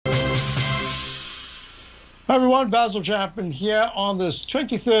Hi everyone, Basil Chapman here on this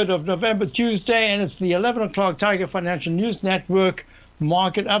 23rd of November, Tuesday, and it's the 11 o'clock Tiger Financial News Network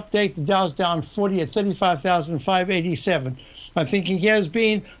market update. The Dow's down 40 at 35,587. My thinking here has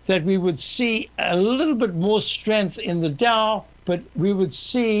been that we would see a little bit more strength in the Dow, but we would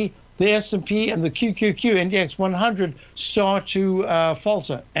see the S&P and the QQQ NDX 100 start to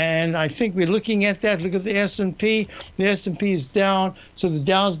falter. And I think we're looking at that. Look at the S&P. The S&P is down, so the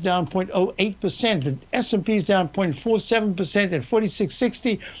Dow's down 0.08%. The S&P is down 0.47% at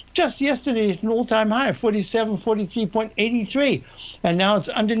 4660. Just yesterday, at an all-time high of 4743.83. And now it's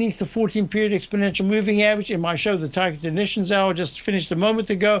underneath the 14-period exponential moving average. In my show, the Target Conditions Hour, just finished a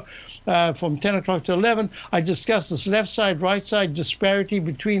moment ago from 10 o'clock to 11. I discussed this left side, right side disparity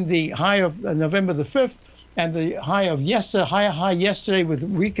between the high of November the 5th and the high of yesterday, high yesterday with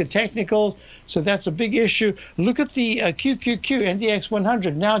weaker technicals. So that's a big issue. Look at the QQQ NDX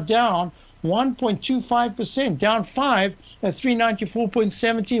 100 now down 1.25%, down 5 at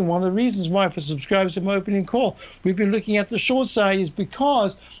 394.17. One of the reasons why for subscribers to my opening call, we've been looking at the short side is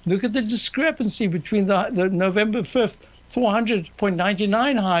because look at the discrepancy between the November 5th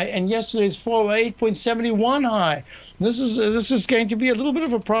 400.99 high and yesterday's 408.71 high. This is going to be a little bit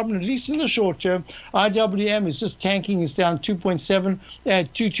of a problem, at least in the short term. IWM is just tanking. It's down 2.7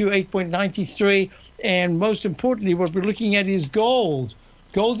 at 228.93. And most importantly, what we're looking at is gold.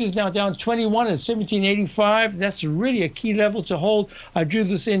 Gold is now down 21 at 1785. That's really a key level to hold. I drew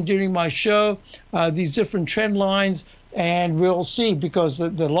this in during my show, these different trend lines. And we'll see, because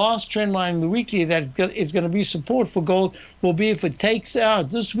the last trend line in the weekly that is going to be support for gold will be if it takes out,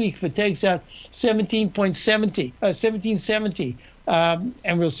 this week, if it takes out 1770,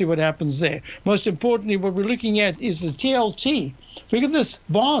 and we'll see what happens there. Most importantly, what we're looking at is the TLT. Look at this,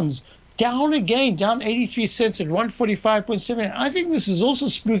 bonds. Down again, down 83 cents at 145.7. I think this is also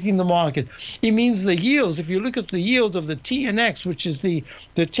spooking the market. It means the yields, if you look at the yield of the TNX, which is the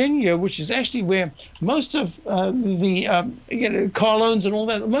 10-year, which is actually where most of the car loans and all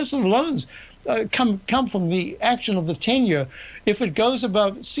that, most of the loans come from the action of the 10-year. If it goes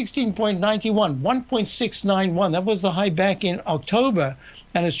above 16.91, 1.691, that was the high back in October,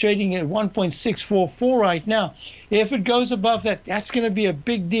 and it's trading at 1.644 right now. If it goes above that, that's going to be a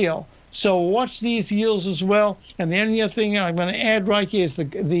big deal. So watch these yields as well. And the only other thing I'm going to add right here is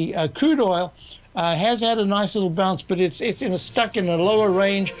the crude oil has had a nice little bounce, but it's stuck in a lower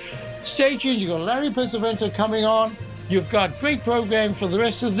range. Stay tuned. You've got Larry Pesavento coming on. You've got great program for the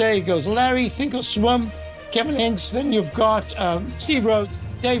rest of the day. It goes Larry, Thinkorswim, Kevin Hincks. Then you've got Steve Rhodes,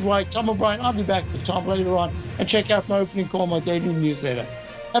 Dave White, Tom O'Brien. I'll be back with Tom later on. And check out my opening call, my daily newsletter.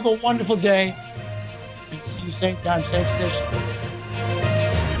 Have a wonderful day. And see you same time, same station.